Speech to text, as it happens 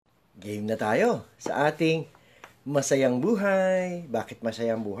Game na tayo sa ating masayang buhay. Bakit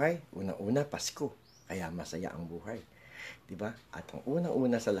masayang buhay? Unang-una, Pasko. Kaya masaya ang buhay. 'Di ba? At ang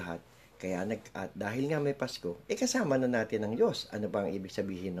unang-una sa lahat, kaya at dahil nga may Pasko, kasama na natin ang Diyos. Ano ba ang ibig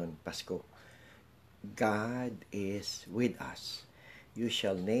sabihin nun, Pasko? God is with us. You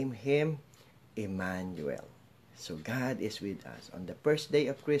shall name Him Emmanuel. So God is with us. On the first day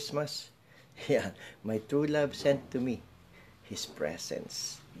of Christmas, yeah, my true love sent to me His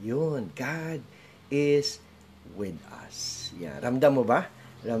presence. Yun, God is with us. Yeah, ramdam mo ba?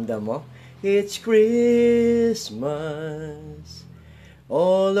 Ramdam mo? It's Christmas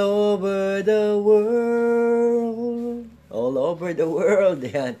all over the world. All over the world.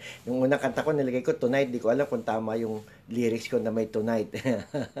 Yan. Yung unang kanta ko, nilagay ko tonight. Di ko alam kung tama yung lyrics ko na may tonight.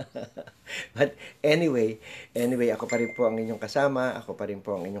 But anyway, ako pa rin po ang inyong kasama. Ako pa rin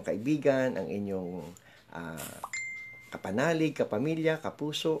po ang inyong kaibigan, ang inyong kapanalig, kapamilya,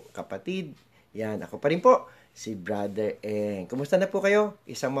 kapuso, kapatid. Yan, ako pa rin po, si Brother Eng. Kumusta na po kayo?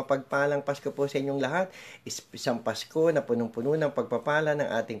 Isang mapagpalang Pasko po sa inyong lahat. Isang Pasko na punong-puno ng pagpapala ng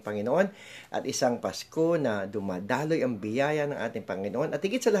ating Panginoon. At isang Pasko na dumadaloy ang biyaya ng ating Panginoon. At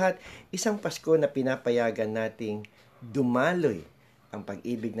higit sa lahat, isang Pasko na pinapayagan nating dumaloy ang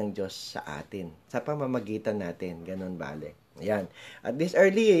pag-ibig ng Diyos sa atin. Sa pamamagitan natin. Ganon bale. Ayan. At this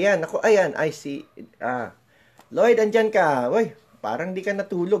early, ayan. Ako, ayan. I see. Lloyd, andyan ka. Uy, parang di ka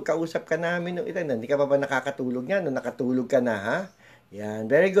natulog. Kausap ka namin. Hindi ka pa ba nakakatulog niyan? No, nakatulog ka na, ha?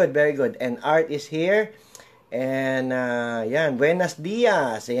 Yan. Very good, very good. And Art is here. And, yan. Buenos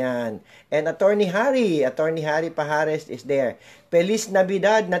dias. Yan. And Attorney Harry Pajares is there. Feliz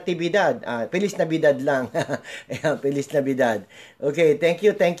Navidad, Natividad. Feliz Navidad lang. Ayan, Feliz Navidad. Okay, thank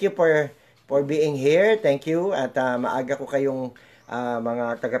you for being here. Thank you. At maaga ko kayong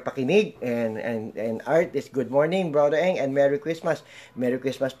mga tagapakinig and Art is good morning Brother Eng and Merry Christmas. Merry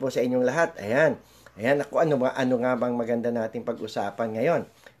Christmas po sa inyong lahat. Ayan. Ako ano nga bang maganda nating pag-usapan ngayon?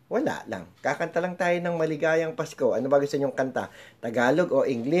 Wala lang. Kakanta lang tayo ng maligayang Pasko. Ano ba gusto nyong kanta? Tagalog o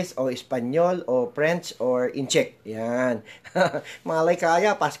English o Espanyol o French or Incheck? Yan. Malay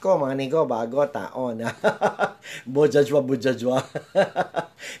kaya, Pasko, mga nigo, bago, taon. Bujajwa.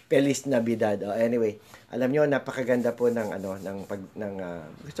 Feliz Navidad. Anyway, alam nyo, napakaganda po ng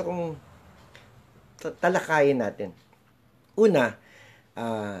gusto kong talakayin natin. Una,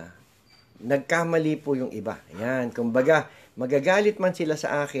 nagkamali po yung iba. Yan, kumbaga, magagalit man sila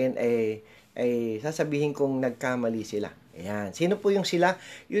sa akin, ay sasabihin kong nagkamali sila. Ayan. Sino po yung sila?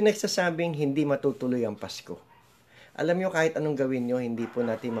 Yung nagsasabing hindi matutuloy ang Pasko. Alam nyo, kahit anong gawin nyo, hindi po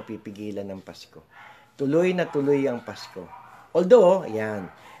natin mapipigilan ng Pasko. Tuloy na tuloy ang Pasko. Although, ayan,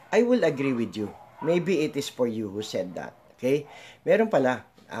 I will agree with you. Maybe it is for you who said that. Okay? Meron pala,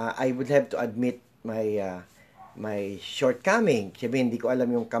 I would have to admit my shortcoming. Sabi, hindi ko alam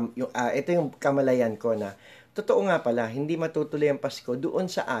ito yung kamalayan ko na totoo nga pala, hindi matutuloy ang Pasko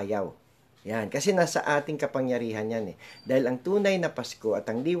doon sa ayaw. Yan, kasi nasa ating kapangyarihan yan eh. Dahil ang tunay na Pasko at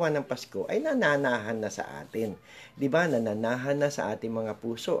ang diwa ng Pasko ay nananahan na sa atin. 'Di ba? Nananahan na sa ating mga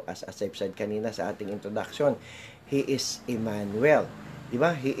puso. As I've said kanina sa ating introduction, He is Emmanuel. 'Di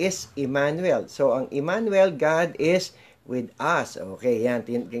ba? He is Emmanuel. So ang Emmanuel, God is with us. Okay, yan.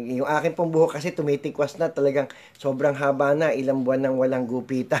 Yung akin pong buhok kasi tumitikwas na, talagang sobrang haba na, ilang buwan nang walang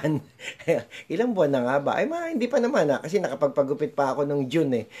gupitan. Ilang buwan na nga ba? Ay, hindi pa naman kasi nakapagpagupit pa ako nung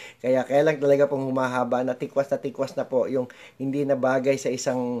June eh. Kaya lang talaga pong humahaba na, tikwas na po, yung hindi na bagay sa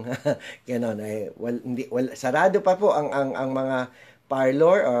isang, gano'n, sarado pa po ang mga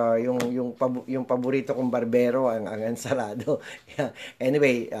parlor or yung paborito kong barbero ang sarado.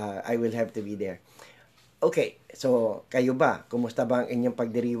 Anyway, I will have to be there. Okay, so kayo ba? Kumusta ba ang inyong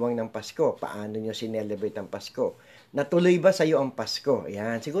pagdiriwang ng Pasko? Paano nyo sinelebrate ang Pasko? Natuloy ba sa iyo ang Pasko?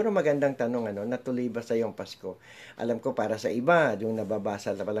 Yan, siguro magandang tanong, natuloy ba sa iyo ang Pasko? Alam ko para sa iba, yung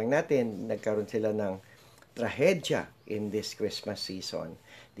nababasa na pa lang natin, nagkaroon sila ng trahedya in this Christmas season.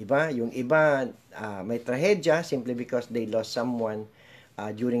 'Di ba? Yung iba may trahedya simply because they lost someone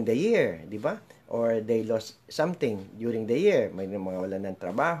during the year, 'di ba? Or they lost something during the year. May mga walan ng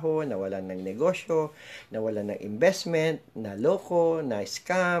trabaho, nawalan ng negosyo, nawalan ng investment, naloko, na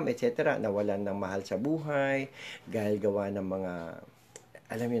scam, etc. Nawalan ng mahal sa buhay, dahil gawa ng mga,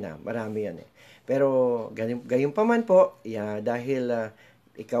 alam niyo na, marami yan eh. Pero gayon pa man po, dahil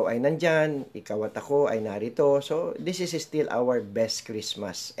ikaw ay nandyan, ikaw at ako ay narito, so this is still our best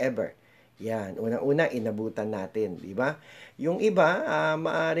Christmas ever. Yan, unang-una inabutan natin, di ba? Yung iba,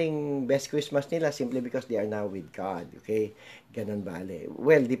 maaring best Christmas nila simply because they are now with God, okay? Ganun bale.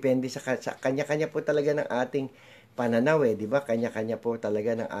 Well, depende sa kanya-kanya po talaga ng ating pananaw di ba? Kanya-kanya po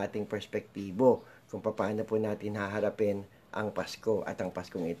talaga ng ating perspektibo kung paano po natin haharapin ang Pasko at ang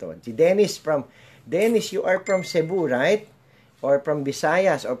Paskong ito. Si Dennis, you are from Cebu, right? Or from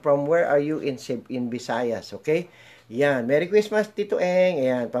Visayas, or from where are you in Visayas, okay? Yan, Merry Christmas, Tito Eng.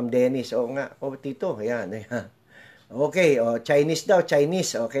 Ayan, from Dennis. Oo nga, Tito, ayan, ayan. Okay, Chinese daw,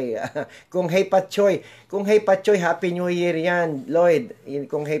 Chinese. Okay. Kung Hey Patchoy, Happy New Year yan, Lloyd.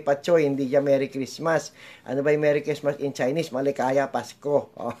 Kung Hey Patchoy, hindi niya Merry Christmas. Ano ba yung Merry Christmas in Chinese? Malikaya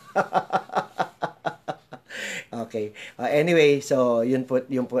Pasko. Okay. Anyway, so yun po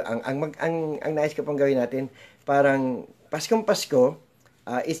ang nais ko pong gawin natin, parang Paskong Pasko,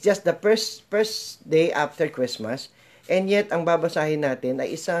 it's just the first day after Christmas, and yet ang babasahin natin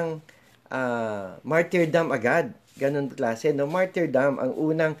ay isang martyrdom agad. Ganun klase, no? Martyrdom, ang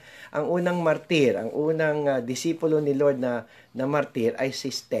unang martir, ang unang disipulo ni Lord na martir ay si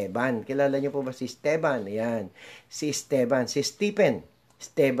Esteban. Kilala niyo po ba si Esteban? Ayan. Si Stephen.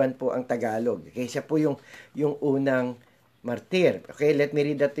 Esteban po ang Tagalog. Okay, siya po yung unang martir. Okay, let me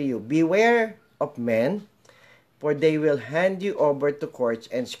read that to you. Beware of men, for they will hand you over to courts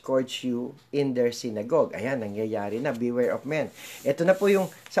and scourge you in their synagogue. Ayan, nangyayari na. Beware of men. Ito na po yung,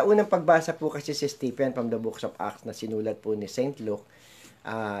 sa unang pagbasa po kasi si Stephen from the books of Acts na sinulat po ni St. Luke,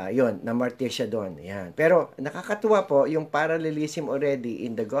 yun, na-martyr siya doon. Ayan. Pero nakakatuwa po, yung parallelism already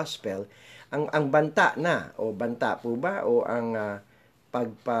in the gospel, ang banta na, o banta po ba, o ang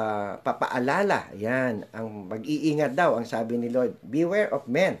papaalala, yan, ang mag-iingat daw, ang sabi ni Lord, beware of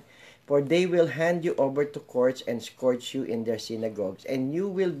men, for they will hand you over to courts and scourge you in their synagogues, and you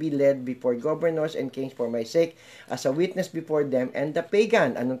will be led before governors and kings for my sake, as a witness before them and the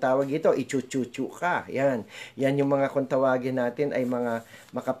pagan. Anong tawag ito? Ichuchuchu ka. Yan. Yan yung mga kung tawagin natin ay mga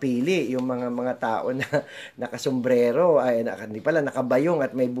makapili, yung mga tao na nakasombrero, ay hindi pala nakabayong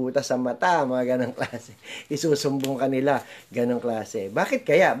at may butas sa mata, mga ganong klase. Isusumbong kanila, ganong klase. Bakit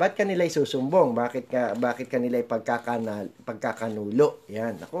kaya? Ba't kanila isusumbong? Bakit kanila ipagkakanulo?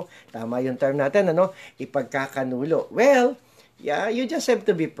 Yan. Ako, tama yung term natin, ano? Ipagkakanulo. Well, yeah, you just have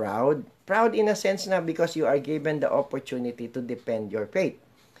to be proud. Proud in a sense na because you are given the opportunity to defend your faith.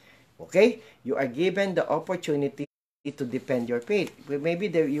 Okay? You are given the opportunity to defend your faith. Maybe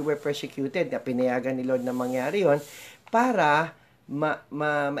you were persecuted, na pinayagan ni Lord na mangyari yon para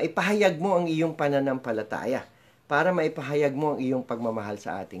maipahayag mo ang iyong pananampalataya. Para maipahayag mo ang iyong pagmamahal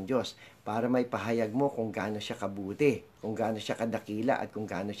sa ating Diyos. Para maipahayag mo kung gaano siya kabuti, kung gaano siya kadakila, at kung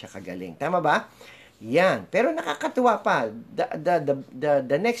gaano siya kagaling. Tama ba? Yan. Pero nakakatuwa pa,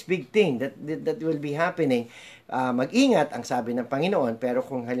 the next big thing that will be happening, mag-ingat ang sabi ng Panginoon, pero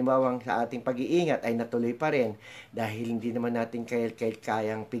kung halimbawa sa ating pag-iingat ay natuloy pa rin, dahil hindi naman natin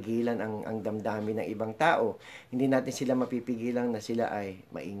kayang pigilan ang damdamin ng ibang tao, hindi natin sila mapipigilan na sila ay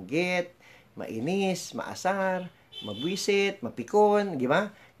mainggit, mainis, maasar, mabwisit, mapikon, di ba?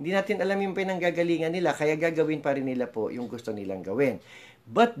 Hindi natin alam yung pinanggagalingan nila, kaya gagawin pa rin nila po yung gusto nilang gawin.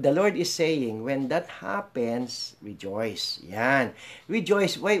 But the Lord is saying, when that happens, rejoice. Yan.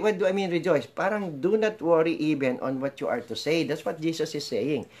 Rejoice. What do I mean rejoice? Parang do not worry even on what you are to say. That's what Jesus is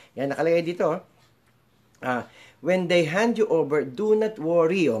saying. Yan, nakalagay dito. When they hand you over, do not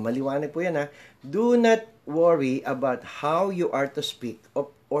worry. Maliwanag po yan, ha. Do not worry about how you are to speak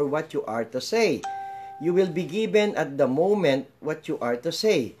or what you are to say. You will be given at the moment what you are to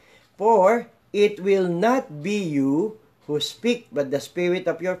say. For it will not be you who speak, but the Spirit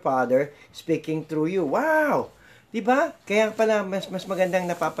of your Father speaking through you. Wow! Diba? Kaya pala, mas magandang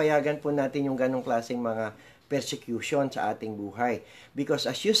napapayagan po natin yung ganong klaseng mga persecution sa ating buhay. Because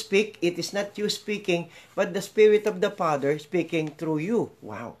as you speak, it is not you speaking, but the Spirit of the Father speaking through you.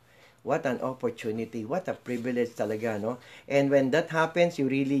 Wow! What an opportunity. What a privilege talaga, no? And when that happens, you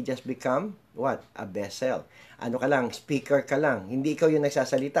really just become, what? A vessel. Ano ka lang, speaker ka lang. Hindi ikaw yung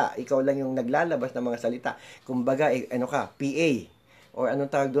nagsasalita. Ikaw lang yung naglalabas ng mga salita. Kumbaga, ano ka, PA. Or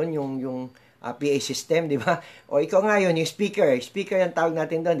anong tawag doon? Yung PA system, di ba? O ikaw nga yun, yung speaker. Speaker yung tawag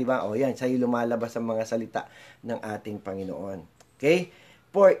natin doon, di ba? O yan, sa'yo lumalabas ang mga salita ng ating Panginoon. Okay?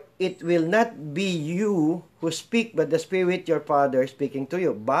 For it will not be you who speak, but the Spirit, your Father, speaking to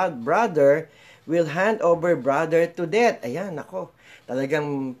you. But brother will hand over brother to death. Ayan, ako.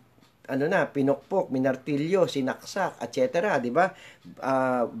 Talagang, pinukpok, minartilyo, sinaksak, etc. Diba?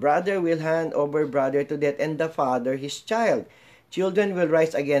 Brother will hand over brother to death, and the father his child. Children will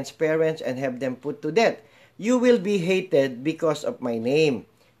rise against parents and have them put to death. You will be hated because of my name,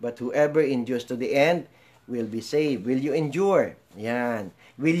 but whoever endures to the end will be saved. Will you endure? Yan.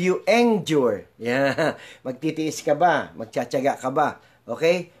 Will you endure? Yan. Magtitiis ka ba? Magtsatsaga ka ba?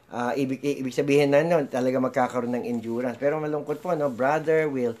 Okay? Ibig sabihin na nun, talaga magkakaroon ng endurance. Pero malungkot po, no? Brother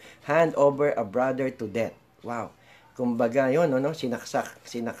will hand over a brother to death. Wow. Kumbaga yun, no? Sinaksak,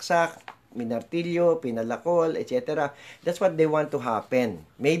 minartilyo, pinalakol, etc. That's what they want to happen.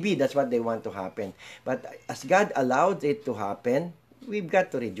 Maybe that's what they want to happen. But as God allowed it to happen, we've got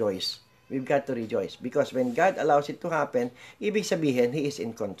to rejoice. We've got to rejoice. Because when God allows it to happen, ibig sabihin, He is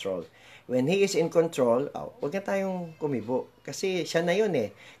in control. When He is in control, huwag na tayong kumibo. Kasi siya na yun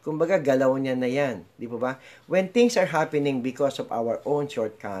eh. Kumbaga, galaw niya na yan. Di po ba? When things are happening because of our own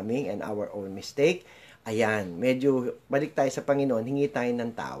shortcoming and our own mistake, ayan, medyo balik tayo sa Panginoon, hingi tayo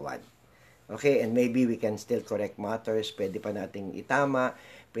ng tawad. Okay? And maybe we can still correct matters. Pwede pa nating itama.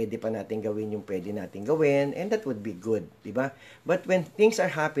 Pwede pa nating gawin yung pwede nating gawin. And that would be good. Di ba? But when things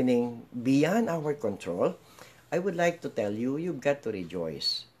are happening beyond our control, I would like to tell you, you've got to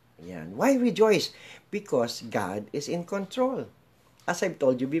rejoice. Yan. Why rejoice? Because God is in control. As I've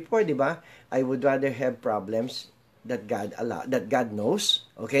told you before, di ba? I would rather have problems that God knows,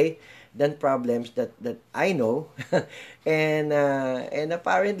 okay, than problems that I know. and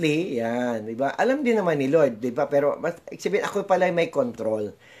apparently, yan, di ba? Alam din naman ni Lord, di ba? Pero sabihin, ako pala may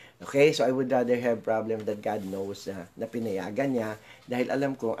control. Okay? So I would rather have problems that God knows na pinayagan niya dahil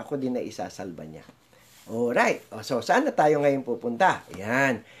alam ko ako din na isasalba niya. Alright. So saan na tayo ngayon pupunta?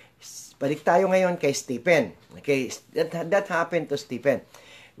 Yan. Balik tayo ngayon kay Stephen. Okay, that happened to Stephen.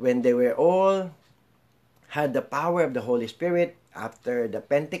 When they were all had the power of the Holy Spirit after the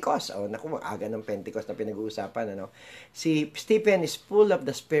Pentecost. Naku, aga ng Pentecost na pinag-uusapan. Ano? Si Stephen is full of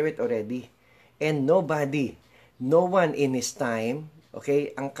the Spirit already. And no one in his time,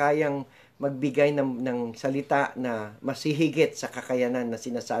 okay, ang kayang magbigay ng salita na masihigit sa kakayanan na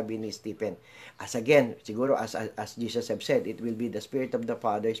sinasabi ni Stephen. As again, siguro as Jesus have said, it will be the Spirit of the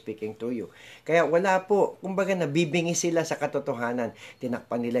Father speaking through you. Kaya wala po, kumbaga nabibingi sila sa katotohanan.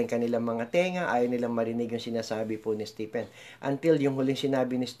 Tinakpan nila yung kanilang mga tenga, ayaw nilang marinig yung sinasabi po ni Stephen. Until yung huling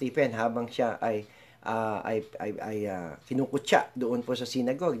sinabi ni Stephen habang siya ay kinukutya doon po sa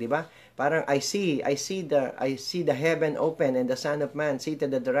synagogue, di ba? Parang I see the heaven open and the Son of Man seated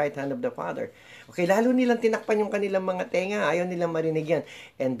at the right hand of the Father. Okay, lalo nilang tinakpan yung kanilang mga tenga, ayaw nilang marinig yan.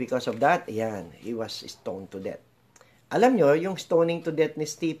 And because of that, yan, he was stoned to death. Alam nyo, yung stoning to death ni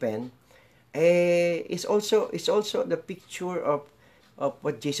Stephen is also the picture of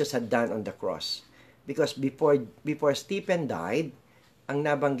what Jesus had done on the cross. Because before Stephen died, ang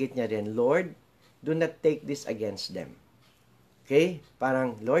nabanggit niya rin, Lord, do not take this against them. Okay?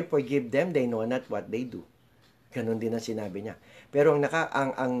 Parang, Lord, forgive them, they know not what they do. Ganon din ang sinabi niya. Pero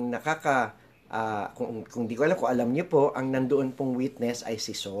kung di ko alam, kung alam niyo po, ang nandoon pong witness ay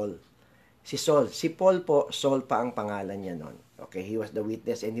si Saul. Si Paul po, Saul pa ang pangalan niya noon. Okay, he was the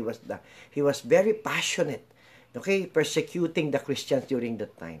witness and he was very passionate. Okay, persecuting the Christians during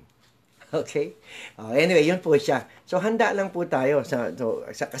that time. Okay? Anyway, yun po siya. So, handa lang po tayo.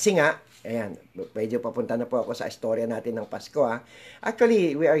 Kasi nga, ayan, medyo papunta na po ako sa istorya natin ng Pasko.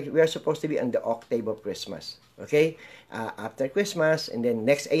 Actually, we are supposed to be on the octave of Christmas. Okay? After Christmas, and then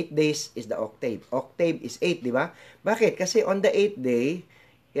next 8 days is the octave. Octave is 8, di ba? Bakit? Kasi on the 8th day,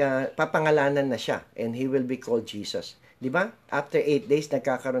 papangalanan na siya, and he will be called Jesus. Di ba? After 8 days,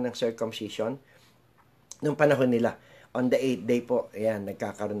 nagkakaroon ng circumcision nung panahon nila. On the 8th day po, ayan,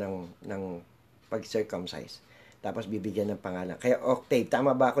 nagkakaroon ng pag-circumcise. Tapos bibigyan ng pangalan. Kaya octave,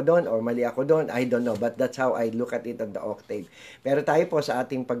 tama ba ako doon or mali ako doon? I don't know, but that's how I look at it on the octave. Pero tayo po sa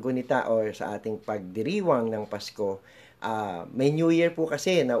ating paggunita or sa ating pagdiriwang ng Pasko, may New Year po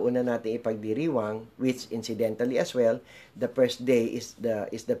kasi na una natin ipagdiriwang, which incidentally as well, the first day is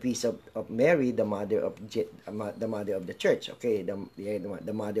the feast of Mary, the mother of the church, okay,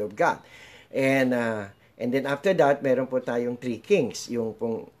 the mother of God. And then after that, meron po tayong three kings, yung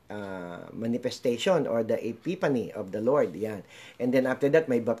pong manifestation or the epiphany of the Lord. Yan. And then after that,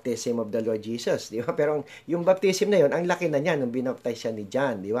 may baptism of the Lord Jesus. Di ba? Pero yung baptism na yun, ang laki na niya nung binaptize siya ni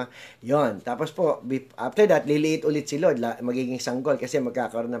John. Di ba? Yun. Tapos po, after that, liliit ulit si Lord. Magiging sanggol kasi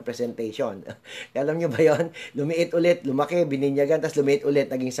magkakaroon ng presentation. Alam nyo ba yun? Lumiit ulit, lumaki, bininyagan, tapos lumiit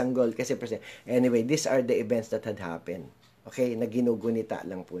ulit, naging sanggol kasi Anyway, these are the events that had happened. Okay, na ginugunita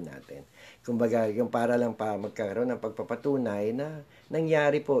lang po natin. Kumbaga, yung para lang pa magkaroon ng pagpapatunay na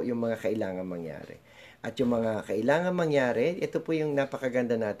nangyari po yung mga kailangan mangyari. At yung mga kailangan mangyari, ito po yung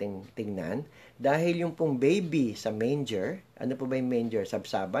napakaganda nating tingnan. Dahil yung pong baby sa manger, ano po ba yung manger?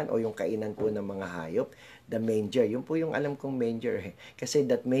 Sabsaban o yung kainan po ng mga hayop? The manger, yun po yung alam kong manger. Kasi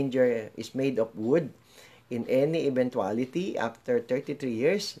that manger is made of wood. In any eventuality, after 33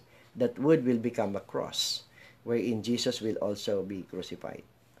 years, that wood will become a cross, wherein Jesus will also be crucified.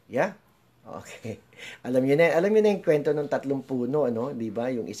 Yeah? Okay. Alam niyo na yung kwento ng tatlong puno, ano? 'Di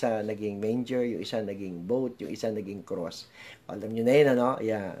ba? Yung isa naging manger, yung isa naging boat, yung isa naging cross. Alam niyo na 'yun, ano?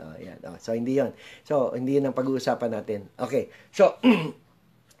 Yeah, yeah. So hindi 'yon. So hindi 'yun ang pag-uusapan natin. Okay. So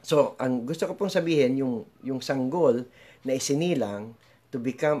So, ang gusto ko pong sabihin, yung sanggol na isinilang to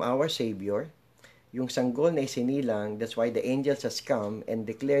become our Savior, yung sanggol na isinilang, that's why the angels has come and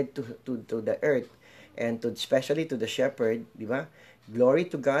declared to the earth and to especially to the shepherd, di ba? Glory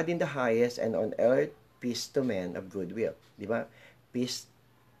to God in the highest and on earth peace to men of goodwill, di ba? Peace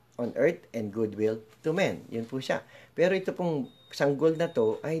on earth and goodwill to men. Yun po siya. Pero ito pong sanggol na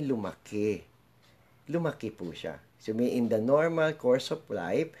to ay lumaki. Lumaki po siya. So, in the normal course of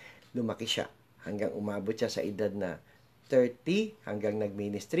life, lumaki siya. Hanggang umabot siya sa edad na 30 hanggang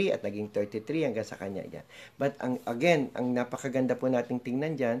nag-ministry at naging 33 hanggang sa kanya yan. But again, ang napakaganda po nating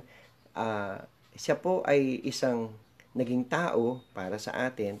tingnan dyan, siya po ay isang naging tao para sa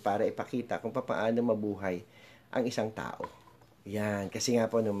atin, para ipakita kung paano mabuhay ang isang tao. Yan, kasi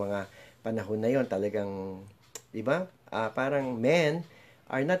nga po nung mga panahon na yon talagang, di ba, parang men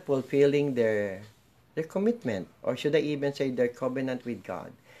are not fulfilling their commitment, or should I even say their covenant with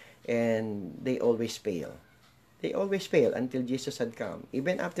God, and they always fail. They always fail until Jesus had come.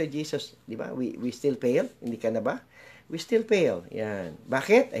 Even after Jesus, di ba, we still fail? Hindi ka na ba? We still fail. Yan.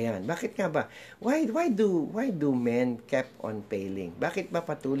 Bakit? Ayan. Bakit nga ba? Why do men kept on failing? Bakit ba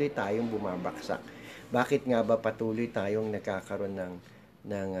patuloy tayong bumabaksak? Bakit nga ba patuloy tayong nagkakaroon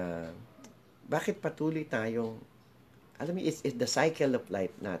bakit patuloy tayong, alam mo, it's the cycle of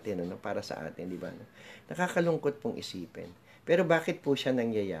life natin, ano, para sa atin, di ba? Nakakalungkot pong isipin. Pero bakit po siya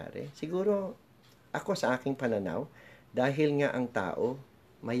nangyayari? Siguro, ako sa aking pananaw, dahil nga ang tao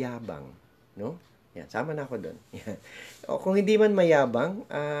mayabang, no? Yan, sama na ako doon. O kung hindi man mayabang,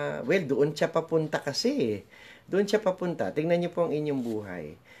 well, doon siya papunta kasi. Doon siya papunta. Tingnan niyo po ang inyong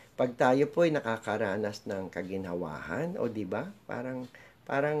buhay. Pag tayo po ay nakakaranas ng kaginhawahan, o di ba? Parang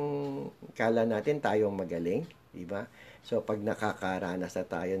kala natin tayong magaling, di ba? So pag nakakaranas na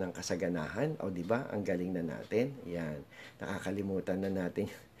tayo ng kasaganahan, o di ba? Ang galing na natin. Yan. Nakakalimutan na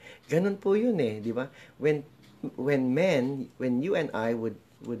natin. Ganun po 'yun eh, di ba? When you and I would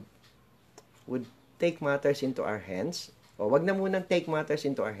take matters into our hands, o wag na munang take matters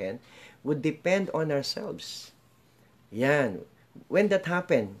into our hand, would depend on ourselves. Yan. When does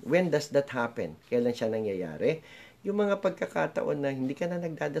that happen? Kailan siya nangyayari? Yung mga pagkakataon na hindi ka na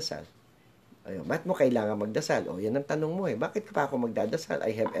nagdadasal. Ayun, ba't mo kailangan magdasal? O, yan ang tanong mo eh. Bakit pa ako magdadasal?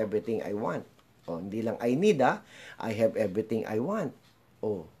 I have everything I want. O, hindi lang I need I have everything I want.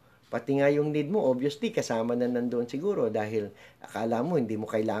 O, pati nga yung need mo, obviously, kasama na nandoon siguro dahil akala mo hindi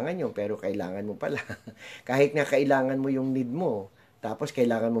mo kailangan yun, pero kailangan mo pala. Kahit nga kailangan mo yung need mo, tapos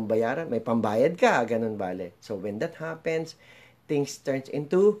kailangan mong bayaran, may pambayad ka, ganun bale. So, when that happens, things turns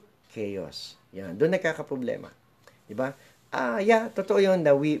into chaos. Yan, doon nagkakaproblema. Diba? Yeah, totoo yun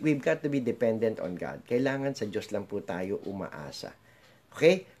na we've got to be dependent on God. Kailangan sa Diyos lang po tayo umaasa.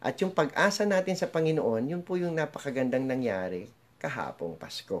 Okay? At yung pag-asa natin sa Panginoon, yun po yung napakagandang nangyari kahapong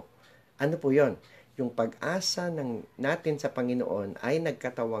Pasko. Ano po yun? Yung pag-asa natin sa Panginoon ay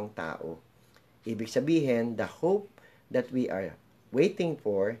nagkatawang tao. Ibig sabihin, the hope that we are waiting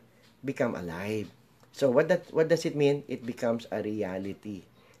for become alive. So, what does it mean? It becomes a reality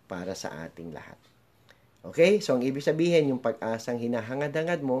para sa ating lahat. Okay? So, ang ibig sabihin, yung pag-asang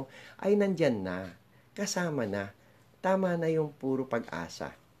hinahangad-hangad mo ay nandyan na. Kasama na. Tama na yung puro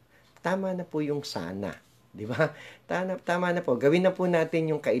pag-asa. Tama na po yung sana. Di ba? Tama na po. Gawin na po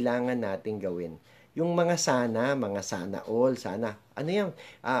natin yung kailangan nating gawin. Yung mga sana all, sana. Ano yan?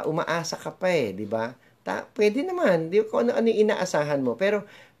 Umaasa ka pa eh, di ba? Pwede naman. Di ko ano inaasahan mo. Pero,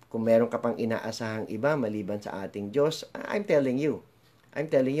 kung meron ka pang inaasahang iba maliban sa ating Diyos, I'm telling you,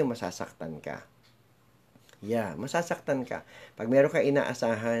 masasaktan ka. Yeah, masasaktan ka. Pag meron ka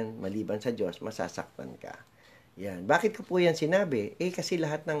inaasahan maliban sa Diyos, masasaktan ka. Yan. Bakit ko po yan sinabi? Kasi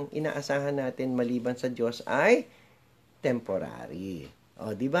lahat ng inaasahan natin maliban sa Diyos ay temporary.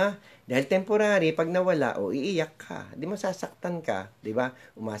 O, di ba? Dahil temporary, pag nawala, iiyak ka. Di masasaktan ka, di ba?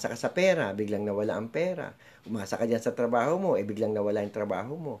 Umasa ka sa pera, biglang nawala ang pera. Umasa ka diyan sa trabaho mo, biglang nawala yung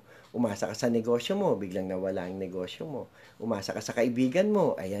trabaho mo. Umasa ka sa negosyo mo, biglang nawala yung negosyo mo. Umasa ka sa kaibigan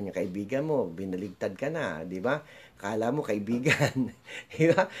mo, ayan yung kaibigan mo, binaligtad ka na, di ba? Kala mo kaibigan, di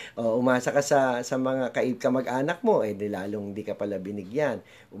ba? O, umasa ka sa mga kamag-anak mo, di lalong di ka pala binigyan.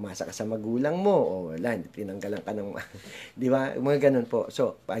 Umasa ka sa magulang mo, wala, tinanggalan ka ng, di ba? Mga ganun po.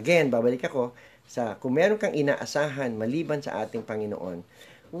 So, again, babalik ako sa kung meron kang inaasahan maliban sa ating Panginoon,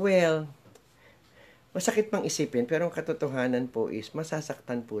 well, masakit pang isipin, pero ang katotohanan po is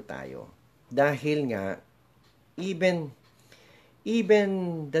masasaktan po tayo. Dahil nga, even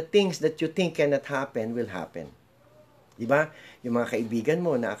the things that you think cannot happen will happen. Diba? Yung mga kaibigan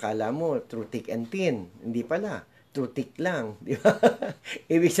mo na akala mo through thick and thin, hindi pala, through thick lang, di ba?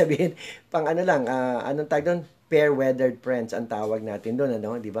 Ibig sabihin, pang ano lang, anong tag doon? fair-weathered friends ang tawag natin doon,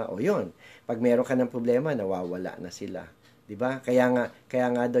 ano, 'di ba? O 'yun. Pag meron ka ng problema, nawawala na sila. 'Di ba? Kaya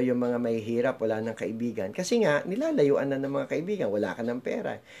nga daw yung mga mahihirap, wala nang kaibigan. Kasi nga nilalayuan na ng mga kaibigan, wala ka ng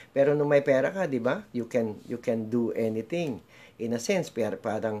pera. Pero nung may pera ka, 'di ba? You can do anything. In a sense,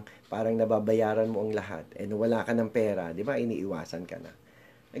 parang nababayaran mo ang lahat. Eh nung wala ka ng pera, 'di ba? Iniiwasan ka na.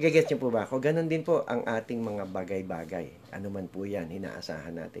 Nagigets niyo po ba ako? Ganon din po ang ating mga bagay-bagay. Ano man po yan,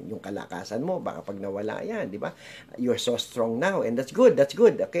 inaasahan natin. Yung kalakasan mo, baka pag nawala yan, di ba? You're so strong now, and that's good, that's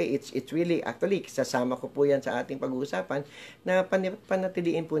good. Okay, it's really, actually, sasama ko po yan sa ating pag-uusapan na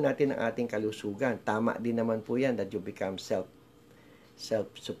panatiliin po natin ang ating kalusugan. Tama din naman po yan that you become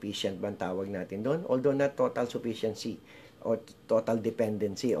self-sufficient ba ang tawag natin doon? Although not total sufficiency or total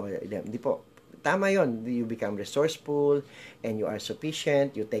dependency, or hindi po. Tama yon, you become resourceful and you are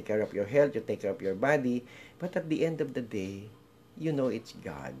sufficient, you take care of your health, you take care of your body, but at the end of the day, you know it's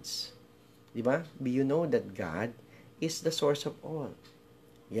God's. Di ba? You know that God is the source of all.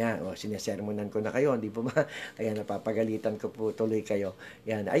 Yan, sinesermonan ko na kayo, di ba ba? Kaya napapagalitan ko po tuloy kayo.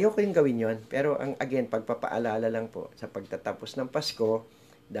 Yan, ayoko yung gawin yon, pero again, pagpapaalala lang po sa pagtatapos ng Pasko,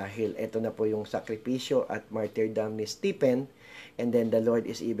 dahil ito na po yung sakripisyo at martyrdom ni Stephen, and then the Lord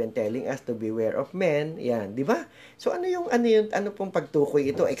is even telling us to beware of men. Yan, di ba? So ano pong pagtukoy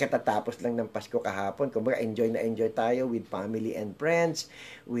ito? Katatapos lang ng Pasko kahapon. Kumbaga enjoy tayo with family and friends,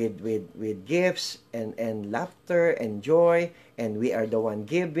 with gifts and laughter and joy, and we are the one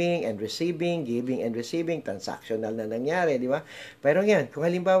giving and receiving, transactional na nangyari, di ba? Pero yan, kung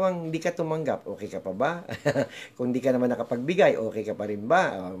halimbawang hindi ka tumanggap, okay ka pa ba? Kung hindi ka naman nakapagbigay, okay ka pa rin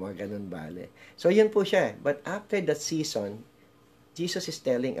ba? Mga ganun bale. So yun po siya. But after that season, Jesus is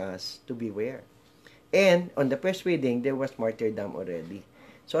telling us to beware. And on the first reading, there was martyrdom already.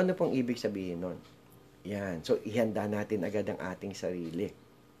 So ano pong ibig sabihin nun? Yan. So ihanda natin agad ang ating sarili.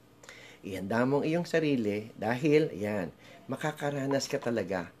 Ihanda mong iyong sarili dahil, yan, makakaranas ka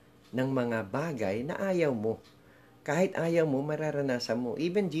talaga ng mga bagay na ayaw mo. Kahit ayaw mo, mararanasan mo.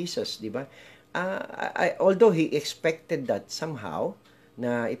 Even Jesus, di ba? Although he expected that somehow,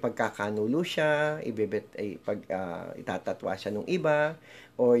 na ipagkakanulo siya, itatatwa siya nung iba,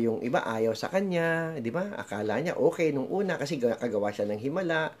 o yung iba ayaw sa kanya, di ba? Akala niya okay nung una kasi nakagawa siya ng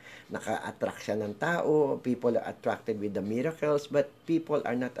himala, naka-attract siya ng tao, people are attracted with the miracles, but people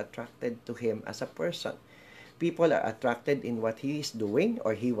are not attracted to him as a person. People are attracted in what he is doing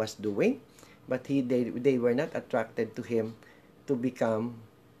or he was doing, but they were not attracted to him to become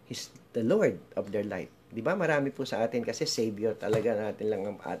the Lord of their life. Di ba? Marami po sa atin kasi Savior talaga natin lang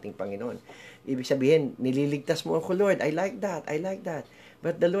ang ating Panginoon. Ibig sabihin, nililigtas mo ako, Lord. I like that.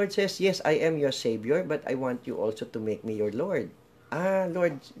 But the Lord says, yes, I am your Savior, but I want you also to make me your Lord.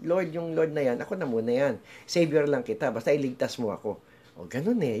 Lord, yung Lord na yan, ako na muna yan. Savior lang kita, basta iligtas mo ako. O,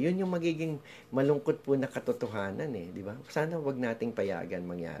 ganun Yun yung magiging malungkot po na katotohanan di ba? Sana wag nating payagan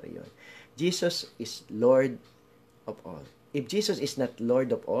mangyari yun. Jesus is Lord of all. If Jesus is not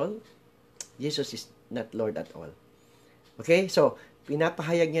Lord of all, Jesus is not Lord at all. Okay? So,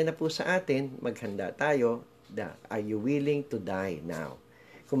 pinapahayag niya na po sa atin, maghanda tayo, are you willing to die now?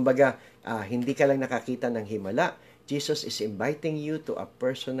 Kumbaga, hindi ka lang nakakita ng himala. Jesus is inviting you to a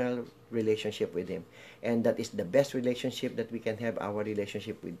personal relationship with Him. And that is the best relationship that we can have, our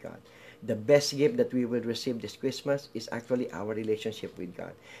relationship with God. The best gift that we will receive this Christmas is actually our relationship with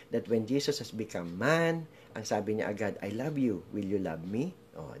God. That when Jesus has become man, ang sabi niya agad, I love you. Will you love me?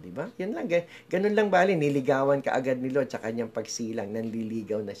 Di ba? Yan lang. Ganun lang bali. Niligawan ka agad ni Lord sa kanyang pagsilang.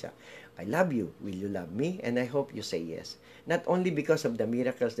 Nanliligaw na siya. I love you. Will you love me? And I hope you say yes. Not only because of the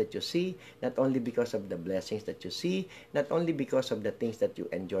miracles that you see, not only because of the blessings that you see, not only because of the things that you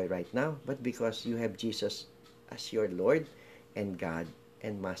enjoy right now, but because you have Jesus as your Lord and God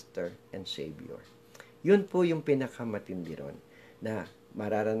and Master and Savior. Yun po yung pinakamatindi ron na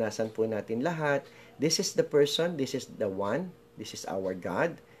mararanasan po natin lahat. This is the person, this is the one, this is our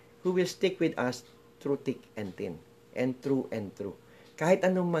God who will stick with us through thick and thin and through and through. Kahit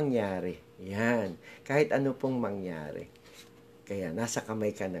anong mangyari, yan. Kahit ano pong mangyari. Kaya nasa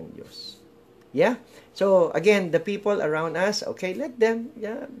kamay ka ng Diyos. Yeah? So, again, the people around us, okay, let them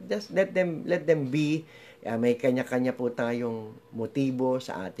be. May kanya-kanya po tayong motibo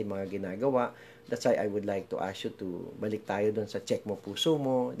sa ating mga ginagawa. That's why I would like to ask you to balik tayo doon sa check mo puso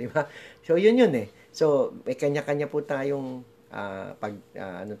mo, di ba? So, yun So, may kanya-kanya po tayong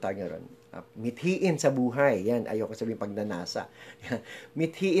mithiin sa buhay. Yan, ayoko sabihin pagnanasa.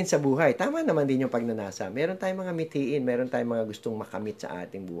 Mithiin sa buhay. Tama naman din yung pagnanasa. Meron tayong mga mithiin, meron tayong mga gustong makamit sa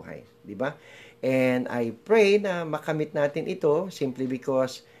ating buhay. Di ba? And I pray na makamit natin ito simply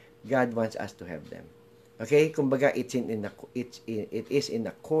because God wants us to have them. Okay? Kumbaga, it is in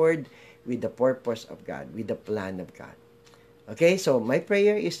accord with the purpose of God, with the plan of God. Okay, so my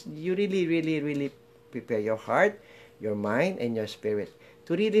prayer is you really, really, really prepare your heart, your mind, and your spirit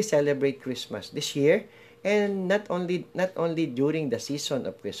to really celebrate Christmas this year, and not only during the season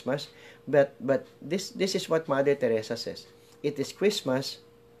of Christmas, but this is what Mother Teresa says. It is Christmas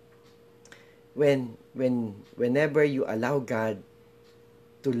whenever you allow God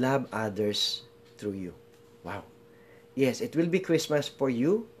to love others through you. Wow. Yes, it will be Christmas for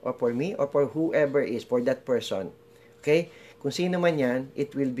you or for me or for whoever is, for that person. Okay? Kung sino man yan,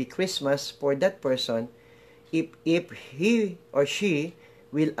 it will be Christmas for that person if he or she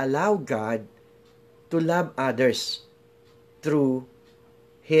will allow God to love others through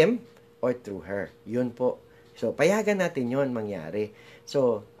him or through her. Yun po. So, payagan natin yon mangyari.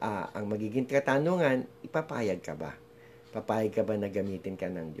 So, ang magiging katanungan, ipapayag ka ba? Papayag ka ba na gamitin ka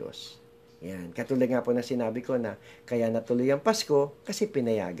ng Diyos? Yan. Katulad nga po na sinabi ko na kaya natuloy ang Pasko kasi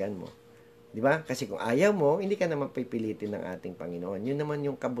pinayagan mo. Di ba? Kasi kung ayaw mo, hindi ka naman pipilitin ng ating Panginoon. Yun naman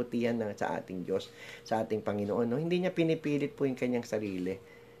yung kabutihan sa ating Diyos, sa ating Panginoon. No? Hindi niya pinipilit po yung kanyang sarili.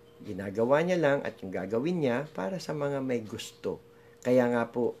 Ginagawa niya lang at yung gagawin niya para sa mga may gusto. Kaya nga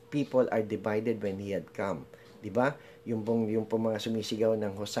po, people are divided when He had come. Di ba? Yung pong mga sumisigaw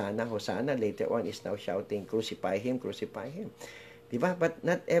ng Hosanna, Hosanna, later on is now shouting, crucify Him, crucify Him. Di ba? But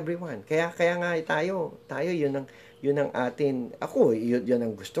not everyone. Kaya nga tayo yun ang atin, yun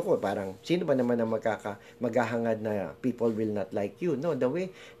ang gusto ko. Parang, sino ba naman ang maghahangad na people will not like you? No, the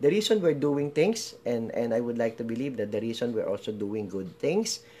reason we're doing things, and I would like to believe that the reason we're also doing good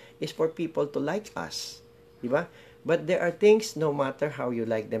things is for people to like us. Diba? But there are things, no matter how you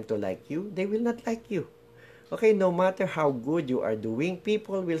like them to like you, they will not like you. Okay, no matter how good you are doing,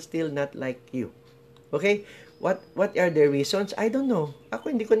 people will still not like you. Okay? What are the reasons? I don't know.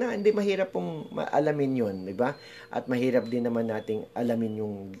 Ako hindi mahirap pong alamin 'yon, 'di ba? At mahirap din naman nating alamin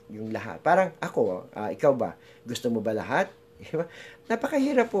yung lahat. Parang ako, ikaw ba? Gusto mo ba lahat? Diba?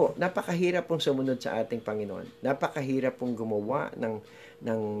 Napakahirap pong sumunod sa ating Panginoon. Napakahirap pong gumawa ng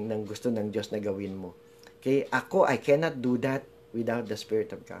gusto ng Diyos na gawin mo. Okay, I cannot do that without the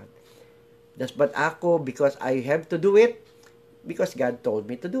Spirit of God. But ako, because I have to do it, because God told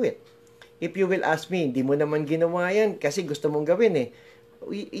me to do it. If you will ask me, hindi mo naman ginawa yan kasi gusto mong gawin eh.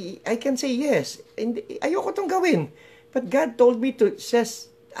 I can say yes. Ayoko tong gawin. But God told me says,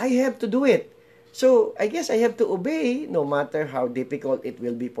 I have to do it. So, I guess I have to obey no matter how difficult it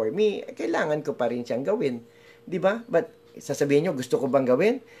will be for me. Kailangan ko pa rin siyang gawin. Di ba? But, sasabihin nyo, gusto ko bang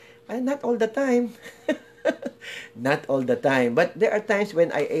gawin? Not all the time. Not all the time. But there are times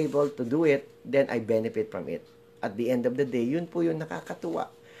when I'm able to do it, then I benefit from it. At the end of the day, yun po yung nakakatuwa.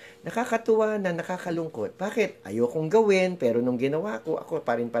 Nakakatuwa na nakakalungkot. Bakit? Ayokong gawin, pero nung ginawa ko, ako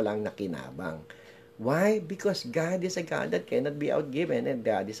pa rin palang nakinabang. Why? Because God is a God that cannot be outgiven and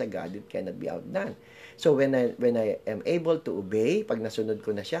God is a God that cannot be outdone. So when I am able to obey, pag nasunod ko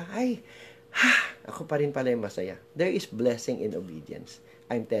na siya, ako pa rin pala yung masaya. There is blessing in obedience.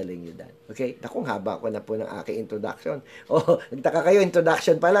 I'm telling you that. Okay? Nakong haba ko na po ng aking introduction. Nagtaka kayo,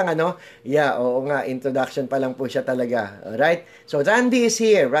 introduction pa lang, ano? Yeah, oo nga, introduction pa lang po siya talaga. Alright? So, Randy is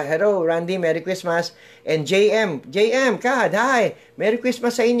here. Hello, Randy, Merry Christmas. And JM, Kad, hi! Merry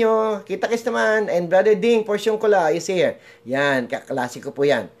Christmas sa inyo. Kita-kits naman. And Brother Ding, Porsyong Kula is here. Yan, kaklasiko po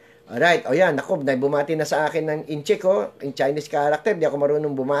yan. Alright, yan, ako, bumati na sa akin ng in Chinese character, di ako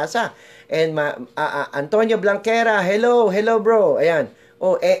marunong bumasa. And Antonio Blanquera, hello bro. Ayan.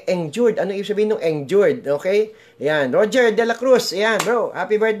 Endured. Ano ibig sabihin ng endured? Okay? Ayan. Roger De La Cruz. Ayan, bro.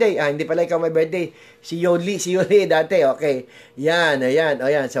 Happy birthday. Hindi pala ikaw may birthday. Si Yoli dati. Okay. Ayan.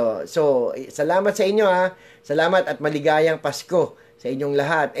 Ayan. So, salamat sa inyo, ha. Salamat at maligayang Pasko sa inyong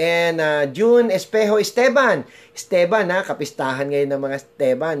lahat. And June Espejo Esteban, ha, kapistahan ngayon ng mga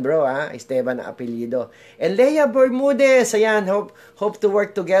Esteban, bro, ha. Esteban na apelyido. And Leia Bermudez, ayan, hope to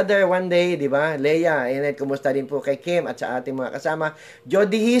work together one day, di ba? Leia, ayan, kumusta din po kay Kim at sa ating mga kasama.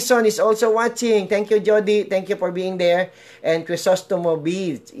 Jody Hison is also watching. Thank you, Jody. Thank you for being there. And Crisostomo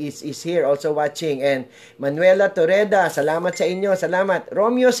B is here also watching. And Manuela Torreda, salamat sa inyo. Salamat.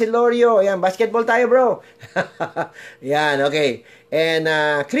 Romeo Silorio, ayan, basketball tayo, bro. Yan, okay. And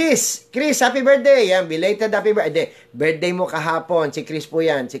Chris, happy birthday. Yan, belated happy birthday. Birthday mo kahapon. Si Chris po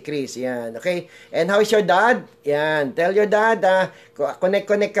yan. Si Chris, yan. Okay? And how is your dad? Yan. Tell your dad,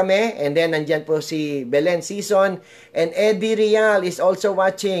 connect kami. And then, nandyan po si Belen Season. And Eddie Rial is also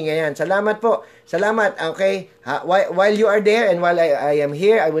watching. Ayan. Salamat po. Salamat. Okay? While you are there and while I am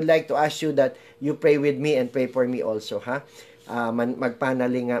here, I would like to ask you that you pray with me and pray for me also, ha?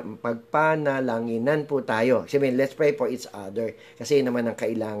 Magpanalanginan po tayo. Sabihin, let's pray for each other. Kasi naman ang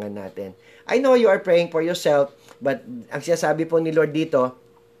kailangan natin. I know you are praying for yourself, but ang sinasabi po ni Lord dito,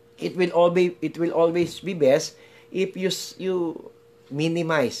 it will always be best if you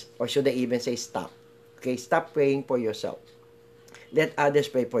minimize, or should I even say stop. Okay, stop praying for yourself. Let others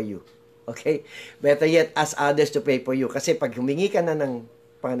pray for you. Okay? Better yet, ask others to pray for you. Kasi pag humingi ka na ng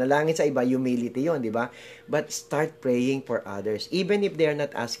panalangin sa iba, humility yon, di ba? But start praying for others, even if they are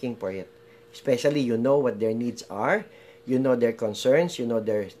not asking for it. Especially, you know what their needs are, you know their concerns, you know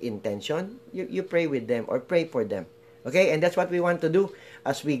their intention, you pray with them or pray for them. Okay? And that's what we want to do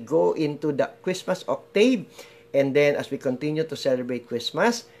as we go into the Christmas octave, and then as we continue to celebrate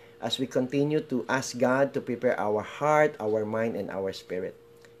Christmas, as we continue to ask God to prepare our heart, our mind, and our spirit.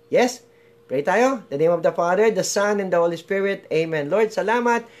 Yes? Pray tayo. In the name of the Father, the Son, and the Holy Spirit. Amen. Lord,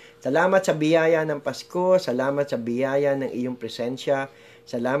 salamat. Salamat sa biyaya ng Pasko. Salamat sa biyaya ng iyong presensya.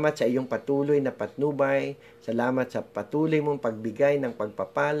 Salamat sa iyong patuloy na patnubay. Salamat sa patuloy mong pagbigay ng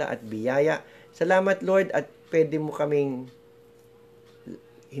pagpapala at biyaya. Salamat, Lord, at pwede mo kaming,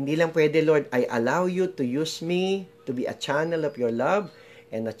 hindi lang pwede, Lord, I allow you to use me to be a channel of your love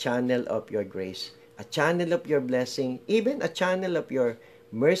and a channel of your grace, a channel of your blessing, even a channel of your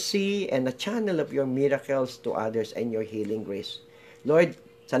mercy, and a channel of your miracles to others and your healing grace. Lord,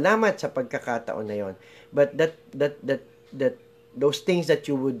 salamat sa pagkakataon na yon. But those things that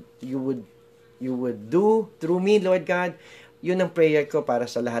you would do through me, Lord God, yun ang prayer ko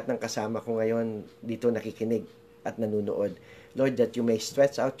para sa lahat ng kasama ko ngayon dito nakikinig at nanunood. Lord, that you may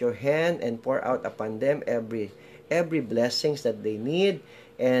stretch out your hand and pour out upon them every blessings that they need,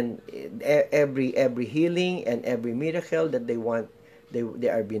 and every healing and every miracle that they want, they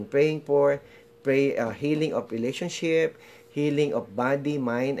are being praying for. Pray healing of relationship, healing of body,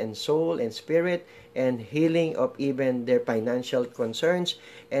 mind, and soul and spirit, and healing of even their financial concerns,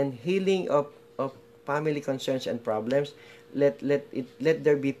 and healing of family concerns and problems. Let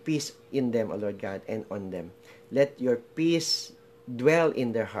there be peace in them, O Lord God, and on them. Let your peace dwell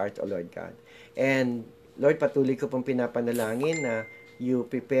in their heart, O Lord God. And Lord, patuloy ko pong pinapanalangin na you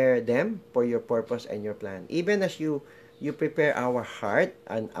prepare them for your purpose and your plan. Even as you prepare our heart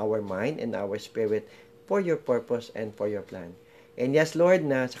and our mind and our spirit for your purpose and for your plan. And yes, Lord,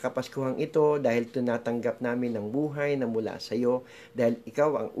 na sa Kapaskuhang ito, dahil tinatanggap namin ng buhay na mula sa iyo, dahil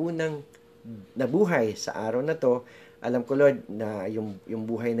ikaw ang unang nabuhay sa araw na to, alam ko, Lord, na yung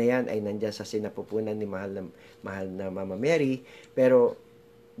buhay na yan ay nandiyan sa sinapupunan ni mahal na Mama Mary, pero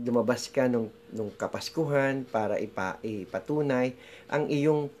lumabas ka nung Kapaskuhan para ipatunay ang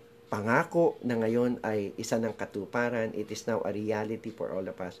iyong pangako na ngayon ay isa ng katuparan. It is now a reality for all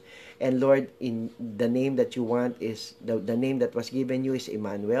of us. And Lord, in the name that you want is, the name that was given you is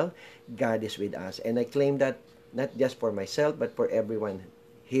Emmanuel. God is with us. And I claim that not just for myself, but for everyone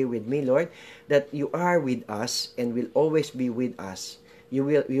here with me, Lord, that you are with us and will always be with us. You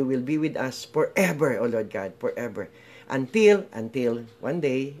will be with us forever, O Lord God, forever. Until one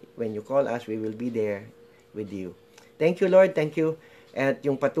day, when you call us, we will be there with you. Thank you, Lord. Thank you. At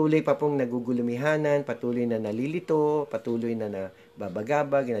yung patuloy pa pong nagugulumihanan, patuloy na nalilito, patuloy na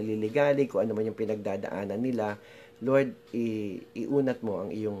nababagabag, naliligalig, kung ano man yung pinagdadaanan nila, Lord, iunat mo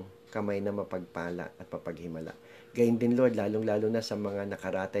ang iyong kamay na mapagpala at mapaghimala. Gayun din, Lord, lalong-lalo na sa mga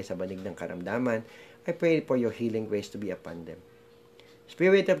nakaratay sa banig ng karamdaman, I pray for your healing grace to be upon them.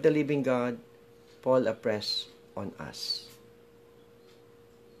 Spirit of the living God, fall afresh on us.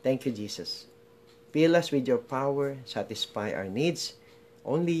 Thank you, Jesus. Fill us with your power, satisfy our needs.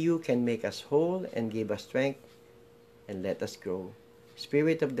 Only you can make us whole and give us strength and let us grow.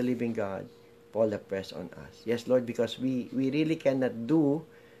 Spirit of the living God, fall afresh on us. Yes, Lord, because we really cannot do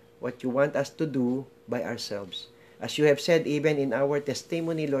what you want us to do by ourselves. As you have said, even in our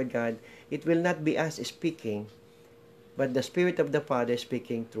testimony, Lord God, it will not be us speaking, but the Spirit of the Father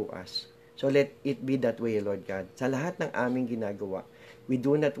speaking through us. So let it be that way, Lord God. Sa lahat ng aming ginagawa, we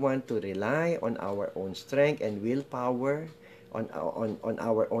do not want to rely on our own strength and willpower, on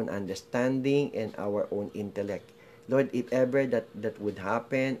our own understanding and our own intellect. Lord, if ever that would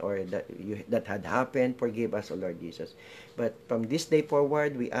happen or that had happened, forgive us, O Lord Jesus. But from this day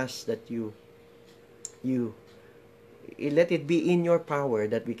forward, we ask that you let it be in your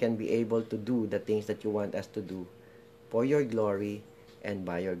power that we can be able to do the things that you want us to do for your glory and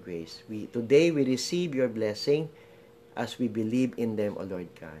by your grace. Today we receive your blessing as we believe in them, O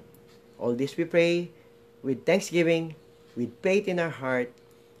Lord God. All this we pray with thanksgiving, with faith in our heart,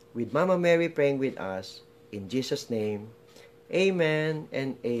 with Mama Mary praying with us. In Jesus' name, amen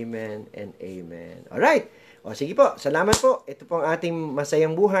and amen and amen. Alright. O sige po, salamat po. Ito po ang ating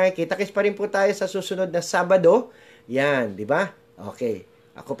masayang buhay. Kita-kits pa rin po tayo sa susunod na Sabado. Yan, di ba? Okay.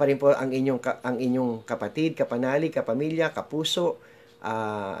 Ako pa rin po ang inyong kapatid, kapanali, kapamilya, kapuso,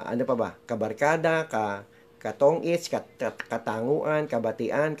 ano pa ba? Kabarkada, katongits, katanguan,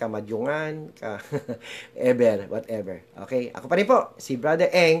 kabatian, kamadyungan, ever, whatever. Okay? Ako pa rin po, si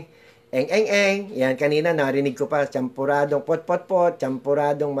Brother Eng. Eng. Yan, kanina narinig ko pa, champuradong pot,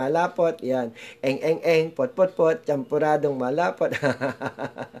 champuradong malapot. Yan, eng, pot, champuradong malapot.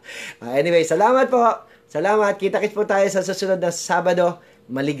 Anyway, salamat po. Salamat. Kita-kits po tayo sa susunod na Sabado.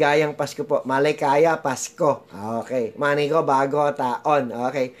 Maligayang Pasko po. Malikaya Pasko. Okay. Mani ko bago taon.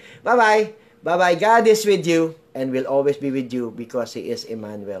 Okay. Bye-bye. Bye-bye. God is with you and will always be with you because He is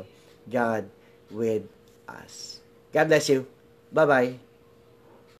Emmanuel. God with us. God bless you. Bye-bye.